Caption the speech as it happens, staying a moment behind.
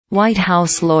White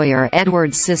House lawyer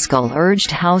Edward Siskel urged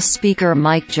House Speaker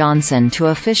Mike Johnson to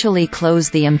officially close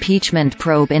the impeachment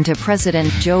probe into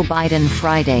President Joe Biden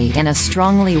Friday in a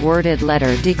strongly worded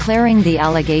letter declaring the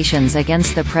allegations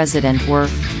against the president were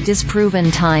disproven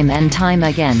time and time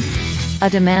again. A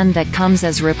demand that comes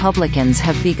as Republicans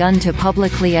have begun to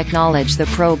publicly acknowledge the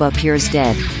probe appears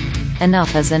dead.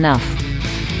 Enough is enough.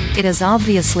 It is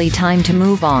obviously time to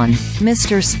move on,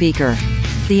 Mr. Speaker.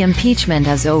 The impeachment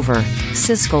is over,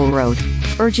 Siskel wrote,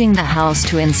 urging the House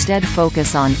to instead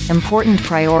focus on important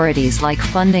priorities like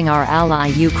funding our ally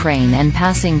Ukraine and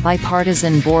passing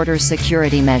bipartisan border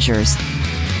security measures.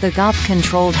 The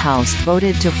GOP-controlled House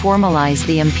voted to formalize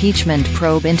the impeachment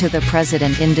probe into the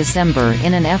president in December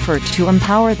in an effort to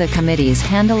empower the committees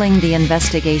handling the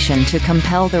investigation to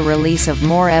compel the release of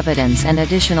more evidence and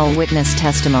additional witness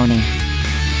testimony.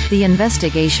 The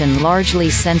investigation largely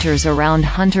centers around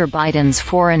Hunter Biden's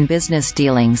foreign business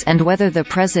dealings and whether the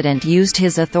president used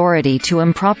his authority to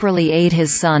improperly aid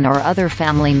his son or other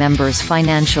family members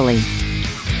financially.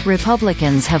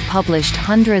 Republicans have published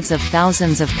hundreds of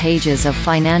thousands of pages of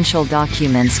financial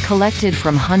documents collected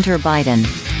from Hunter Biden,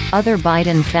 other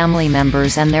Biden family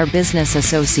members and their business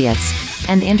associates,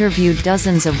 and interviewed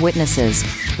dozens of witnesses,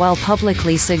 while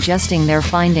publicly suggesting their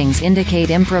findings indicate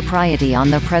impropriety on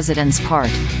the president's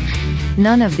part.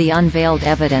 None of the unveiled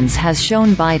evidence has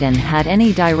shown Biden had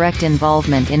any direct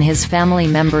involvement in his family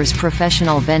members'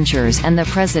 professional ventures, and the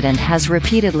president has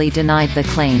repeatedly denied the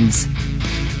claims.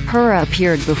 Hura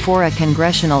appeared before a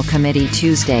Congressional committee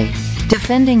Tuesday,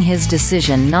 defending his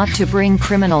decision not to bring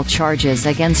criminal charges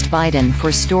against Biden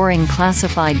for storing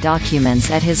classified documents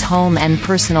at his home and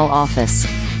personal office.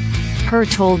 Hur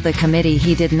told the committee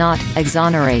he did not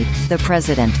exonerate the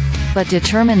president, but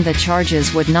determined the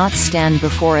charges would not stand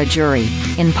before a jury,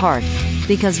 in part,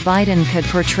 because Biden could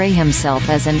portray himself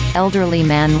as an elderly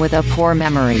man with a poor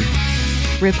memory.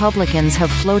 Republicans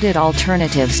have floated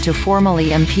alternatives to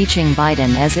formally impeaching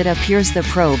Biden as it appears the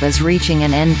probe is reaching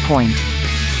an end point.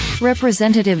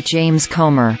 Representative James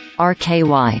Comer,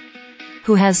 RKY,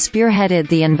 who has spearheaded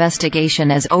the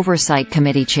investigation as Oversight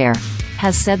Committee chair,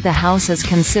 has said the House is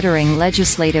considering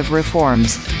legislative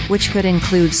reforms, which could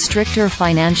include stricter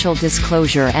financial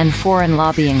disclosure and foreign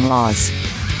lobbying laws.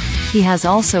 He has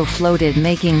also floated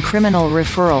making criminal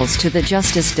referrals to the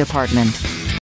Justice Department.